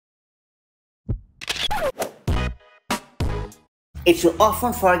If you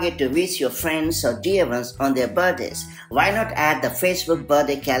often forget to wish your friends or dear ones on their birthdays, why not add the Facebook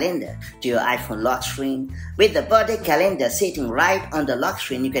birthday calendar to your iPhone lock screen? With the birthday calendar sitting right on the lock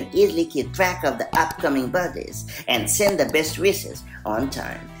screen, you can easily keep track of the upcoming birthdays and send the best wishes on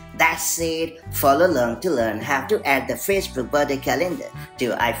time. That said, follow along to learn how to add the Facebook birthday calendar to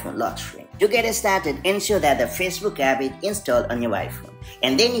your iPhone lock screen. To get started, ensure that the Facebook app is installed on your iPhone,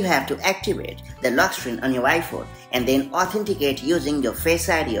 and then you have to activate the lock screen on your iPhone and then authenticate using your Face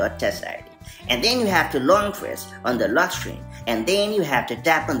ID or Touch ID. And then you have to long press on the lock screen, and then you have to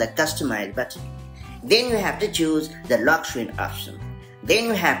tap on the Customize button. Then you have to choose the lock screen option. Then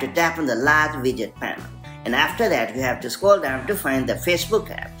you have to tap on the large widget panel. And after that, you have to scroll down to find the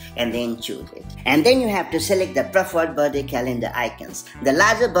Facebook app and then choose it. And then you have to select the preferred birthday calendar icons. The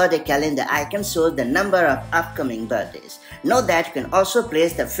larger birthday calendar icon shows the number of upcoming birthdays. Note that you can also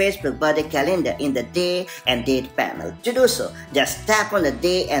place the Facebook birthday calendar in the day and date panel. To do so, just tap on the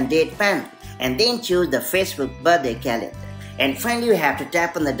day and date panel and then choose the Facebook birthday calendar. And finally, you have to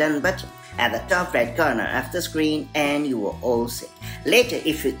tap on the Done button at the top right corner of the screen and you are all set. Later,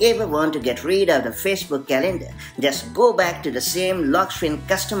 if you ever want to get rid of the Facebook calendar, just go back to the same lock screen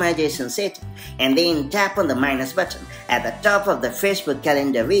customization setting and then tap on the minus button at the top of the Facebook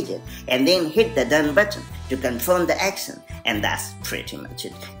calendar widget and then hit the Done button to confirm the action. And that's pretty much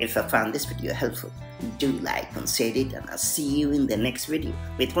it. If you found this video helpful, do like and share it, and I'll see you in the next video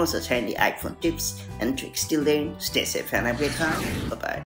with more such handy iPhone tips and tricks. Till then, stay safe and have a great time. Bye-bye.